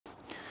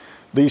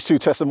These two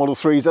Tesla Model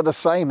 3s are the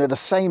same, they're the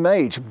same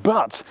age,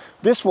 but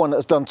this one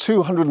has done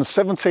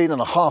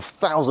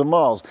 217,500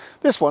 miles.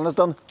 This one has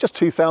done just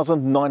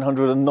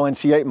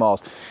 2,998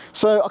 miles.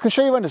 So I can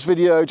show you in this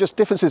video just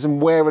differences in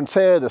wear and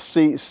tear, the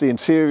seats, the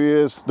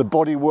interiors, the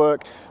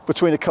bodywork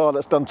between a car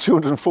that's done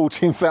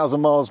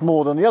 214,000 miles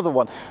more than the other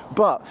one.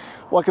 But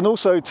I can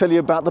also tell you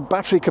about the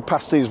battery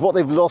capacities, what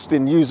they've lost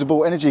in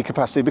usable energy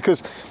capacity,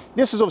 because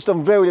this has obviously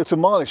done very little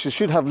mileage. It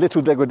should have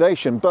little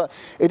degradation, but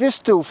it is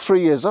still 3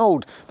 years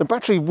old. The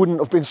battery wouldn't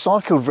have been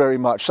cycled very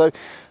much. So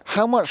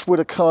how much would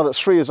a car that's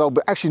 3 years old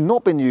but actually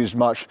not been used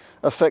much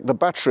affect the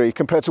battery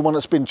compared to one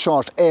that's been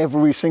charged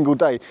every single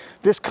day?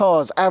 This car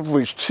has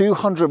averaged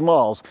 200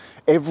 miles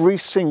every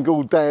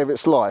single day of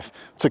its life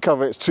to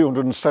cover its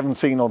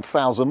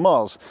 217,000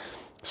 miles.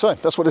 So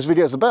that's what this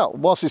video is about.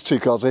 Whilst these two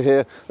cars are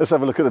here, let's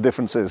have a look at the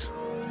differences.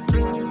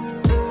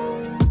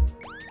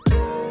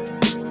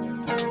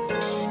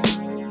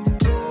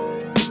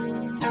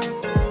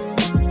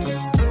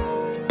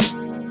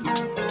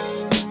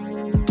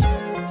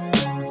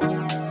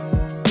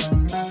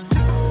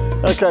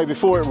 Okay,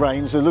 before it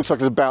rains, it looks like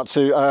it's about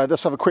to,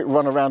 let's have a quick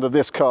run around of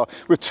this car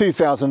with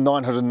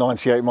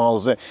 2,998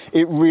 miles in it.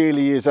 It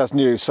really is as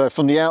new. So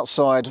from the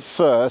outside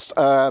first,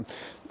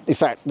 in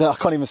fact, I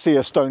can't even see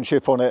a stone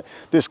chip on it.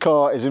 This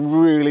car is in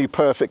really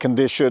perfect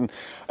condition.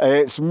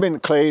 It's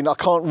mint clean. I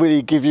can't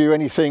really give you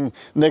anything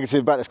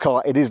negative about this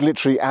car. It is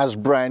literally as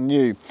brand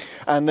new.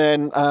 And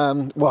then,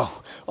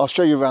 well, I'll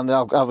show you around the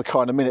other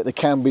car in a minute. They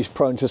can be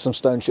prone to some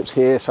stone chips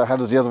here. So how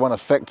does the other one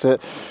affect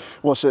it?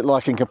 What's it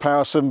like in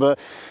comparison? But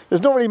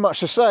there's not really much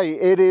to say.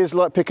 It is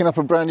like picking up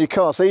a brand new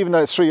car. So even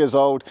though it's 3 years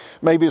old,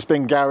 maybe it's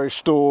been garage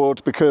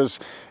stored, because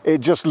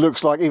it just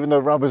looks like, even though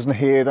rubbers in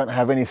here don't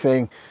have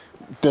anything,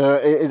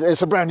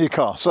 it's a brand new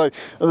car. So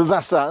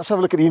that's that. Let's have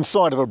a look at the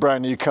inside of a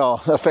brand new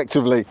car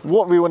effectively.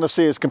 What we want to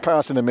see as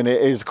comparison in a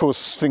minute is, of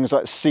course, things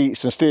like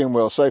seats and steering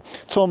wheel. So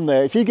Tom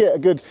there, if you get a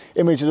good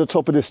image of the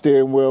top of the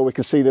steering wheel, we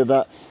can see that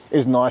that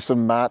is nice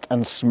and matte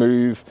and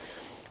smooth.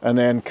 And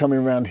then coming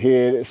around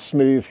here, it's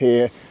smooth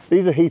here.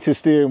 These are heated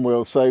steering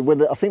wheels, so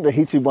I think the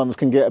heated ones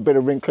can get a bit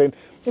of wrinkling.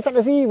 In fact,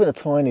 there's even a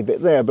tiny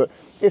bit there, but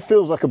it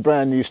feels like a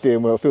brand new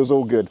steering wheel. It feels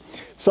all good.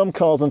 Some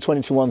cars on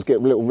 2021s get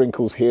little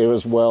wrinkles here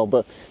as well,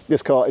 but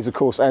this car is, of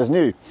course, as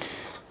new.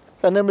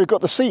 And then we've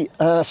got the seat,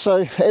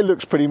 so it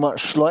looks pretty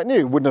much like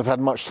new. Wouldn't have had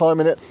much time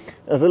in it.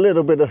 There's a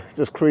little bit of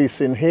just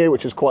crease in here,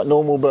 which is quite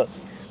normal, but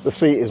the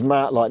seat is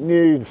matte like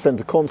new. The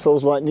center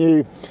console's like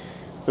new.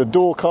 The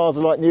door cards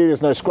are like new.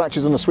 There's no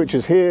scratches on the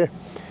switches here.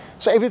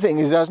 So everything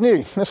is as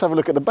new. Let's have a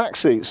look at the back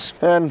seats.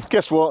 And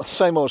guess what?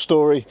 Same old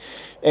story.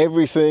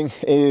 Everything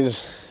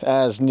is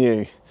as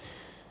new.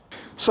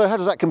 So how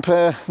does that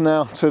compare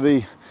now to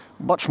the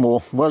much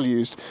more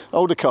well-used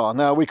older car?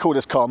 Now, we call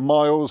this car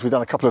Miles. We've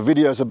done a couple of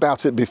videos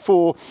about it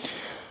before.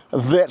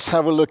 Let's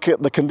have a look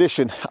at the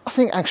condition. I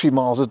think actually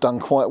Miles has done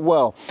quite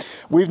well.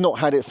 We've not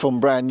had it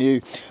from brand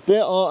new.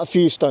 There are a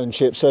few stone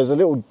chips. There's a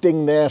little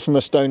ding there from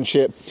a stone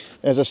chip.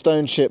 There's a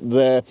stone chip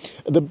there.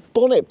 The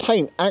bonnet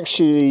paint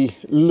actually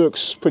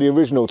looks pretty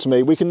original to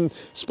me. We can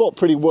spot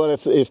pretty well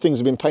if things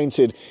have been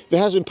painted. If it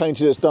has been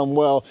painted, it's done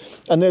well.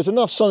 And there's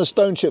enough sort of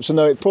stone chips to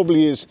know it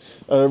probably is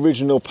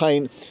original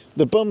paint.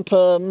 The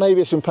bumper, maybe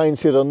it's been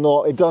painted or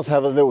not. It does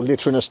have a little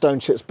littering of stone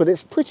chips, but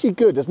it's pretty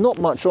good. There's not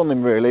much on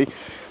them really.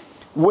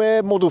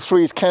 Where Model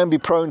 3s can be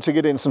prone to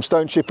get in some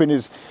stone chipping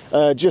is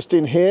just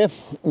in here.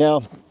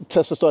 Now,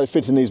 Tesla started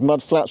fitting these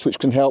mud flaps, which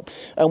can help.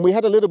 And we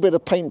had a little bit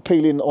of paint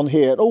peeling on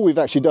here. And all we've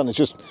actually done is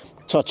just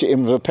touch it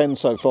in with a pen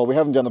so far. We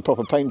haven't done a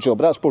proper paint job,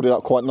 but that's brought it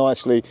up quite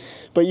nicely.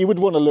 But you would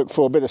want to look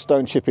for a bit of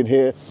stone chipping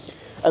here.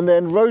 And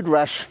then road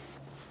rash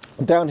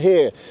down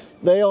here.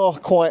 They are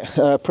quite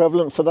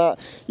prevalent for that.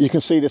 You can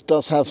see this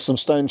does have some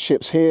stone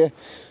chips here.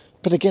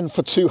 But again,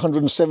 for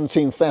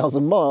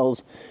 217,000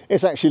 miles,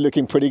 it's actually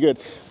looking pretty good.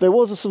 There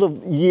was a sort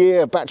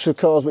of batch of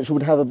cars which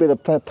would have a bit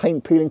of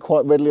paint peeling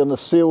quite readily on the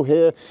seal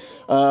here.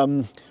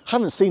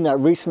 Haven't seen that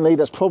recently.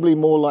 That's probably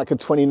more like a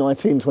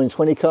 2019,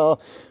 2020 car.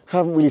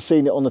 Haven't really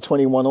seen it on the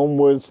 21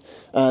 onwards.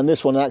 And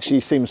this one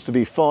actually seems to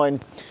be fine.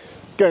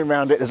 Going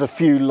around it, there's a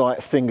few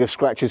light finger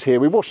scratches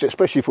here. We washed it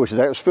especially for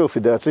today. It was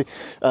filthy dirty.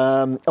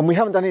 And we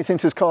haven't done anything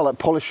to this car like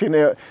polishing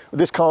it.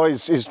 This car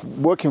is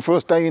working for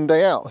us day in,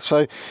 day out.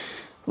 So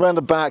around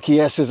the back,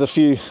 yes, there's a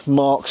few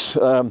marks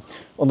on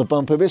the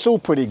bumper, but it's all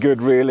pretty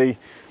good really.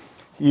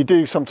 You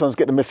do sometimes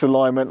get the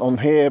misalignment on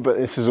here, but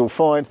this is all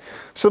fine.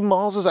 So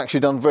Miles has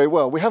actually done very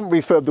well. We haven't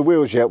refurbed the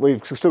wheels yet.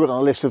 We've still got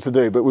on a list to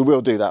do, but we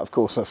will do that, of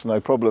course, that's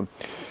no problem.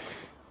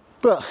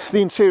 But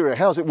the interior,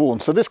 how's it worn?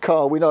 So this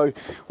car, we know,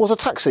 was a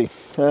taxi.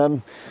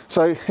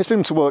 So it's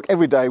been to work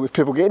every day with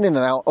people getting in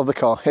and out of the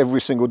car every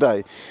single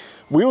day.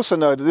 We also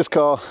know that this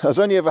car has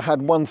only ever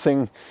had one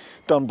thing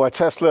done by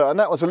Tesla, and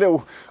that was a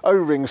little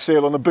O-ring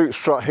seal on the boot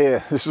strut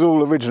here. This is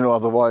all original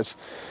otherwise.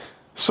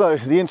 So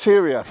the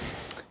interior,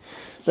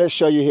 let's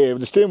show you here.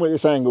 With the steering wheel at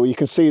this angle, you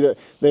can see that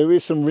there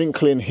is some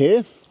wrinkling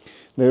here.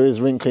 There is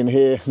wrinkling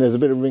here. There's a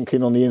bit of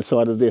wrinkling on the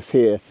inside of this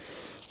here.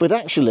 But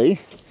actually,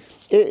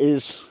 it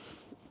is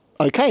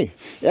okay.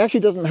 It actually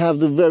doesn't have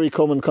the very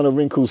common kind of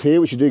wrinkles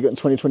here, which you do get in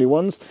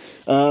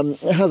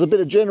 2021s. It has a bit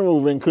of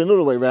general wrinkling all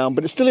the way around,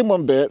 but it's still in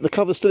one bit. The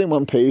cover's still in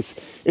one piece.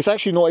 It's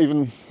actually not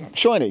even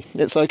shiny.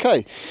 It's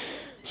okay.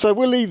 So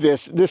we'll leave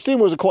this. The steering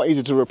wheels are quite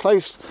easy to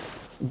replace,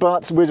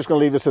 but we're just going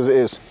to leave this as it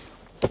is.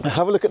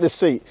 Have a look at this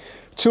seat.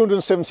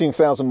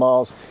 217,000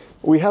 miles.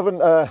 We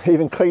haven't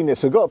even cleaned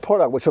this. We've got a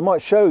product which I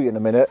might show you in a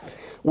minute,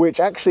 which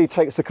actually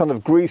takes the kind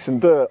of grease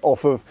and dirt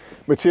off of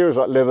materials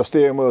like leather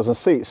steering wheels and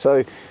seats.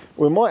 So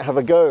we might have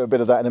a go at a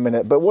bit of that in a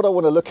minute. But what I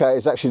want to look at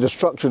is actually the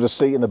structure of the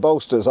seat and the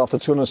bolsters after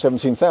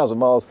 217,000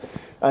 miles.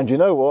 And you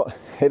know what?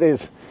 It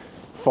is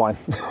fine.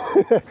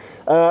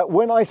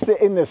 When I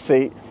sit in this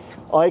seat,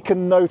 I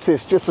can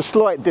notice just a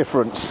slight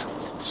difference.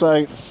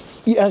 So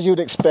as you would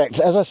expect,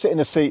 as I sit in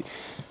the seat,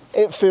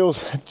 it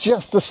feels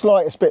just the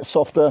slightest bit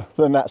softer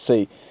than that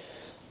seat.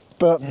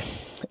 But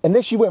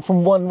unless you went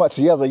from one right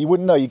to the other, you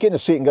wouldn't know. You get in the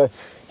seat and go,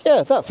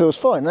 yeah, that feels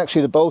fine. And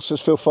actually the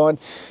bolsters feel fine.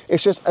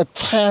 It's just a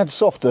tad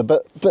softer,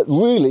 but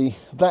really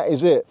that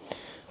is it.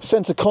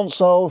 Center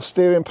console,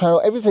 steering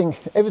panel, everything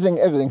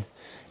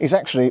is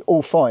actually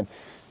all fine.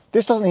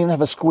 This doesn't even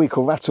have a squeak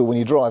or rattle when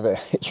you drive it.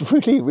 It's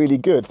really, really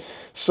good.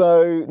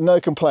 So no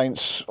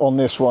complaints on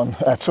this one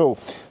at all.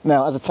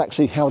 Now, as a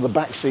taxi, how are the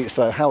back seats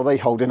though? How are they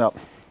holding up?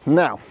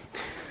 Now,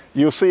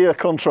 you'll see a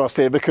contrast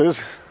here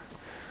because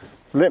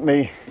let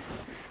me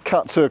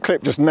cut to a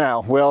clip just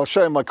now where I'll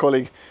show my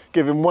colleague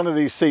giving one of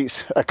these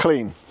seats a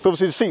clean. So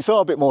obviously the seats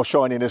are a bit more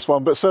shiny in this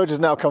one, but Serge has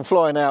now come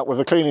flying out with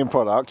a cleaning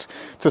product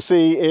to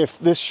see if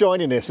this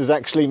shininess is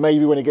actually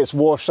maybe when it gets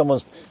washed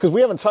someone's, because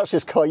we haven't touched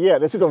this car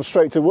yet. This has gone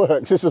straight to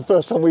work. This is the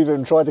first time we've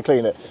even tried to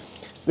clean it.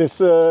 This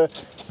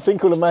thing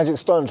called a magic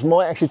sponge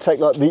might actually take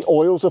like the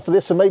oils off of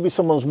this, so maybe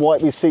someone's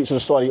wiped these seats with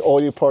a slightly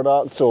oily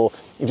product, or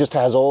it just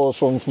has oils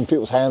from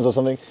people's hands or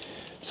something.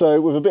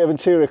 So with a bit of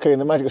interior clean,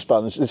 the magic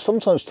sponge, they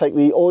sometimes take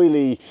the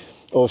oily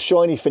or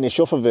shiny finish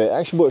off of it. It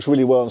actually works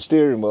really well on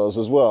steering wheels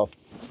as well.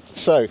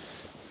 So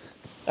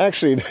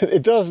actually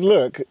it does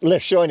look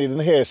less shiny than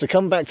here. So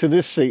come back to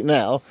this seat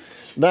now.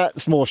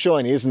 That's more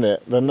shiny, isn't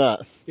it, than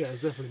that? Yeah,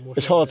 it's definitely more shiny.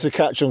 It's hard to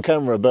catch on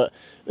camera, but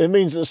it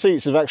means that the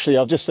seats have actually,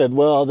 I've just said,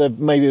 well, they're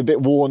maybe a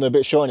bit worn, a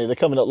bit shiny. They're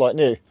coming up like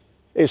new.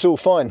 It's all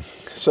fine.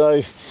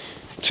 So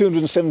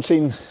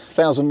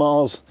 217,000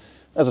 miles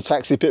as a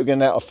taxi, people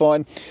getting out are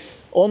fine.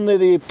 On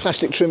the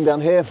plastic trim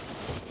down here,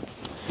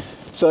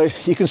 so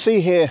you can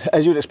see here,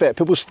 as you'd expect,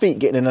 people's feet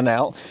getting in and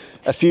out,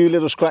 a few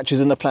little scratches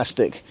in the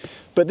plastic.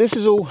 But this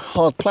is all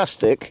hard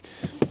plastic,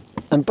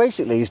 and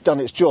basically it's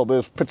done its job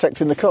of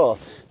protecting the car.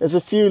 There's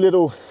a few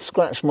little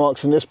scratch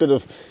marks in this bit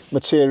of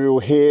material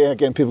here,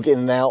 again, people getting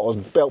in and out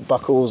on belt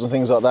buckles and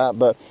things like that,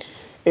 but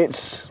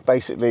it's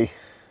basically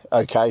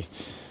okay.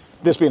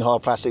 This being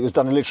hard plastic has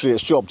done literally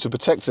its job to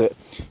protect it.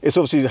 It's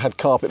obviously had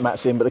carpet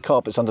mats in, but the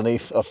carpets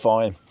underneath are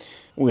fine.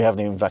 We haven't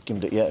even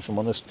vacuumed it yet, if I'm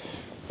honest.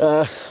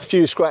 A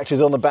few scratches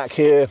on the back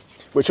here,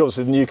 which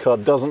obviously the new car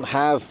doesn't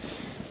have,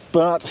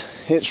 but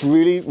it's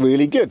really,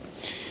 really good.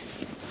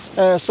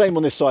 Same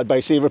on this side,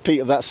 basically, a repeat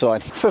of that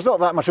side. So it's not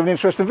that much of an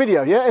interesting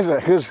video, yeah, is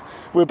it? Because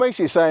we're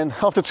basically saying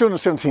after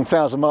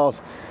 217,000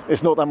 miles,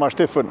 it's not that much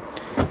different.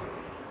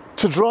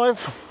 To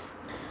drive,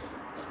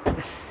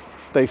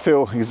 they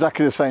feel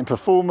exactly the same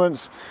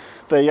performance.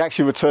 They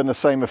actually return the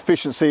same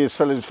efficiency as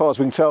far as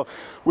we can tell.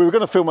 We were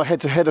going to film a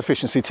head-to-head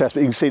efficiency test, but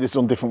you can see this is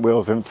on different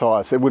wheels, different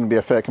tyres, so it wouldn't be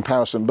a fair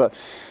comparison. But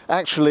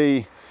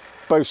actually,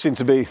 both seem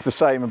to be the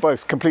same and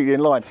both completely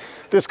in line.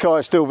 This car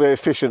is still very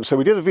efficient. So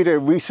we did a video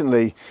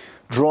recently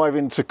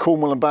driving to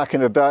Cornwall and back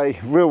in a day,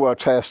 real-world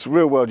test,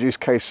 real-world use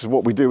case is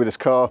what we do with this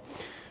car.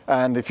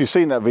 And if you've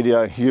seen that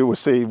video, you will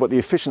see what the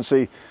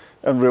efficiency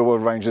and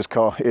real-world range of this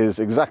car is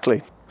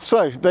exactly.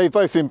 So they've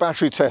both been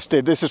battery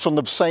tested. This is from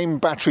the same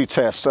battery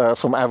test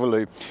from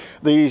Avalou.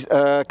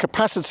 The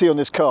capacity on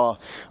this car,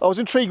 I was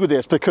intrigued with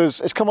this because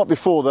it's come up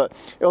before that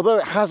although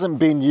it hasn't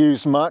been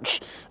used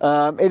much,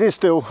 it is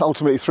still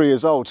ultimately 3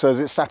 years old. So as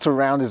it's sat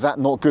around, is that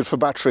not good for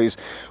batteries?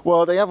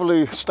 Well, the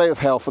Avalou state of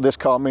health for this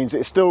car means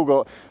it's still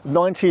got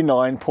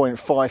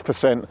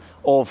 99.5%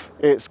 of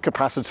its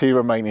capacity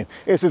remaining.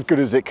 It's as good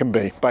as it can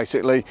be,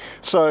 basically.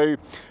 So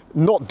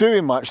not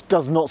doing much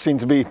does not seem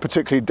to be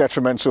particularly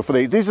detrimental for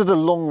these. These are the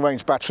long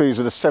range batteries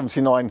with a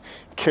 79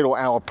 kilowatt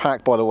hour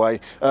pack, by the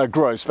way,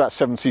 gross, about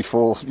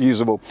 74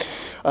 usable.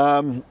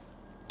 So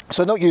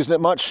not using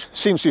it much,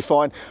 seems to be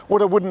fine.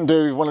 What I wouldn't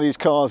do with one of these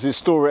cars is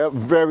store it at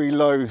very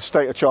low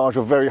state of charge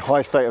or very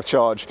high state of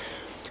charge.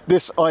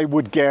 This, I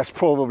would guess,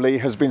 probably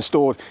has been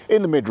stored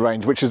in the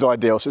mid-range, which is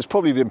ideal. So it's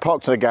probably been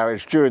parked in a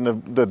garage during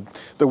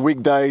the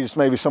weekdays,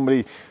 maybe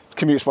somebody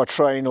commutes by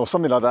train or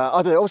something like that.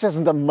 I don't know, it also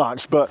hasn't done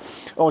much, but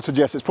I would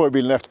suggest it's probably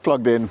been left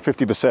plugged in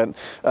 50%.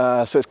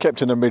 So it's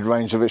kept in the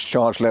mid-range of its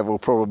charge level,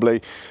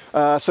 probably.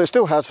 So it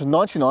still has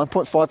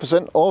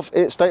 99.5% of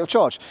its state of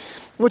charge.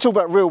 We're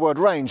talking about real world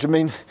range. I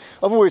mean,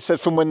 I've always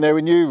said from when they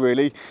were new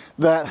really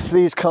that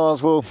these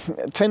cars will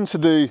tend to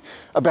do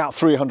about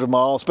 300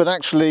 miles, but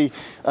actually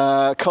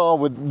a car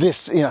with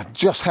this, you know,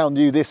 just how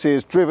new this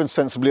is, driven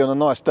sensibly on a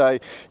nice day,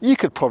 you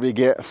could probably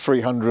get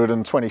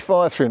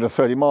 325,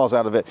 330 miles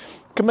out of it.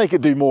 Can make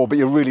it do more, but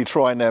you're really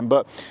trying them.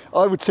 But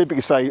I would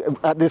typically say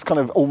at this kind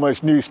of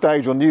almost new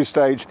stage or new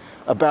stage,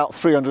 about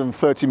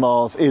 330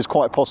 miles is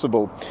quite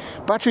possible.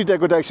 Battery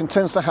degradation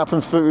tends to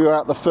happen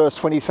throughout the first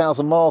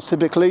 20,000 miles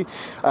typically,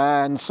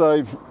 and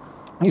so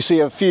you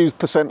see a few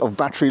percent of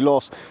battery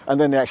loss, and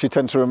then they actually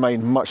tend to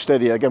remain much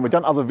steadier. Again, we've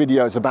done other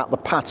videos about the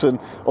pattern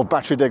of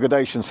battery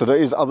degradation, so there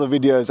is other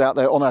videos out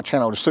there on our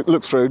channel. Just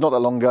look through, not that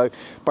long ago,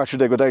 battery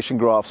degradation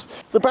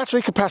graphs. The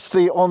battery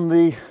capacity on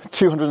the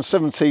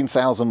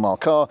 217,000 mile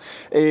car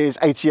is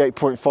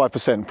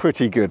 88.5%,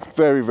 pretty good,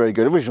 very, very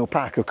good. Original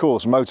pack, of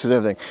course, motors,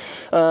 everything.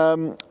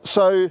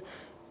 So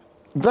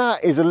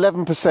that is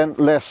 11%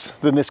 less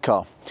than this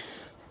car.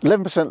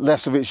 11%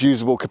 less of its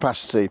usable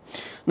capacity.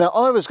 Now,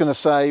 I was going to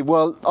say,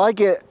 well,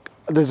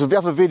 there's the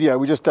other video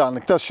we just done,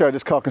 it does show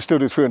this car can still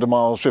do 300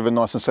 miles driven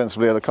nice and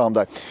sensibly at a calm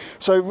day.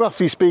 So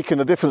roughly speaking,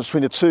 the difference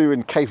between the two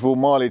in capable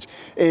mileage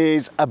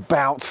is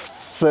about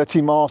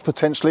 30 miles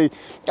potentially.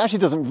 It actually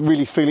doesn't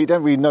really feel it, you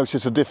don't really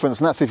notice a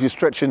difference, and that's if you're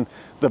stretching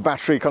the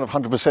battery kind of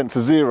 100% to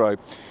zero.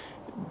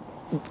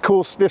 Of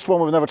course, this one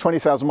with another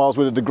 20,000 miles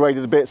would have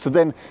degraded a bit. So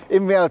then,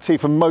 in reality,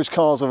 for most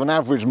cars of an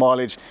average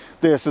mileage,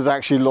 this has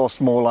actually lost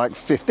more like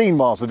 15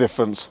 miles of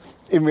difference.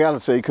 In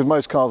reality, because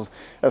most cars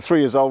at 3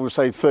 years old would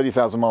say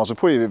 30,000 miles would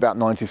probably be about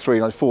 93,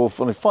 94,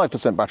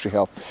 95% battery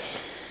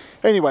health.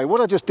 Anyway,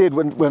 what I just did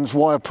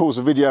why I paused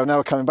the video, now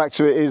we're coming back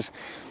to it, is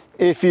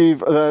if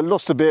you've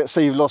lost a bit,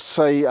 say you've lost,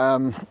 say,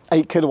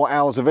 8 kilowatt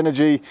hours of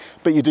energy,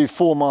 but you do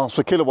 4 miles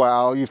per kilowatt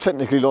hour, you've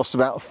technically lost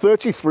about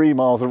 33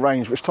 miles of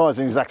range, which ties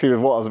in exactly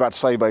with what I was about to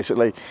say,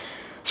 basically.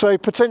 So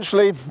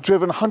potentially,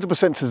 driven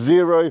 100% to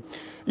zero,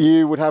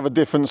 you would have a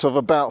difference of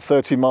about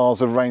 30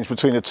 miles of range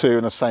between the two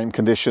in the same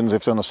conditions,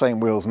 if they're on the same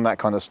wheels and that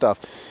kind of stuff.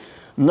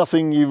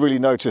 Nothing you really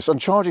notice. And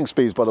charging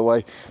speeds, by the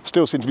way,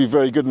 still seem to be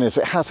very good in this.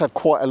 It has had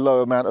quite a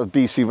low amount of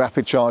DC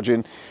rapid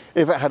charging.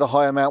 If it had a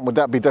high amount, would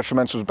that be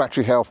detrimental to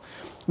battery health?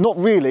 Not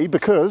really,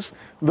 because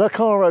the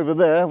car over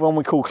there, one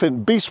we call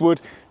Clint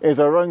Beastwood,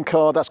 is our own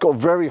car that's got a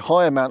very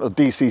high amount of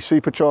DC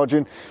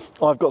supercharging.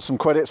 I've got some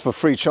credits for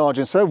free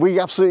charging, so we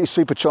absolutely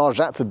supercharge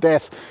that to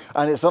death,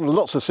 and it's done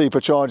lots of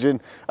supercharging,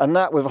 and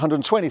that with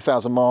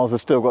 120,000 miles has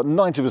still got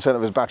 90%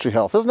 of its battery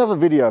health. There's another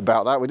video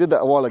about that, we did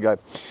that a while ago.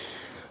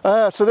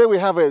 So there we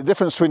have it, the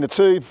difference between the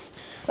two.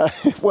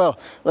 Well,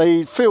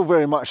 they feel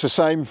very much the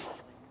same.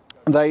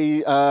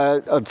 They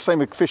are the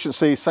same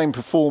efficiency, same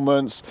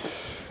performance.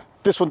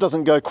 This one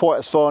doesn't go quite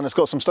as far, and it's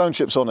got some stone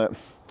chips on it,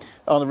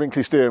 on a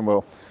wrinkly steering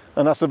wheel.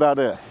 And that's about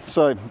it.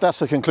 So that's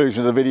the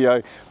conclusion of the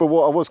video. But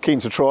what I was keen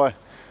to try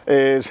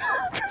is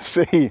to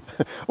see,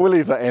 we'll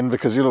leave that in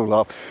because you'll all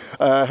laugh.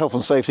 Health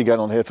and safety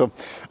going on here, Tom.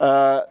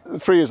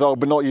 3 years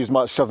old, but not used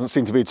much, doesn't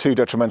seem to be too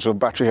detrimental to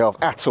battery health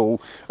at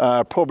all.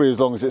 Probably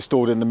as long as it's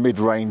stored in the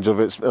mid-range of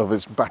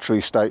its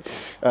battery state,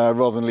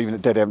 rather than leaving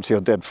it dead empty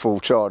or dead full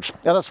charge.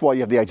 And that's why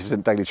you have the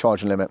 80% daily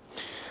charging limit.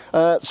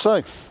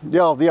 So,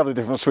 yeah, the other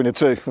difference between the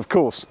two, of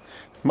course,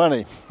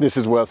 money. This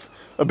is worth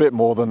a bit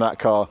more than that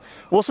car.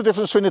 What's the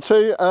difference between the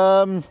two?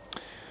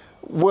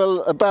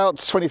 Well, about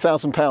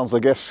 £20,000, I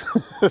guess,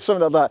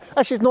 something like that.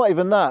 Actually, it's not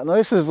even that. No,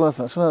 this is worth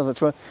much.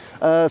 So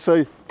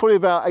probably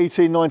about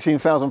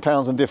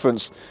 £19,000 in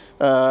difference.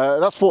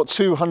 That's what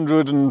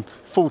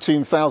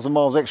 214,000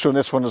 miles extra on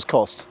this one has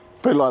cost.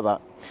 Put it like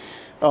that.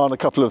 On a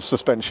couple of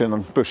suspension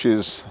and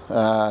bushes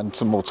and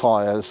some more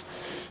tyres.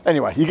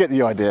 Anyway, you get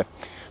the idea.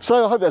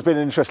 So I hope that's been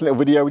an interesting little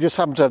video. We just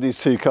happen to have these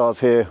two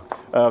cars here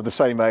of the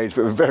same age,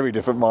 but with very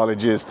different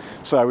mileages.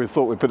 So we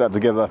thought we'd put that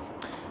together.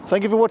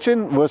 Thank you for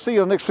watching. We'll see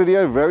you on the next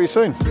video very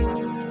soon.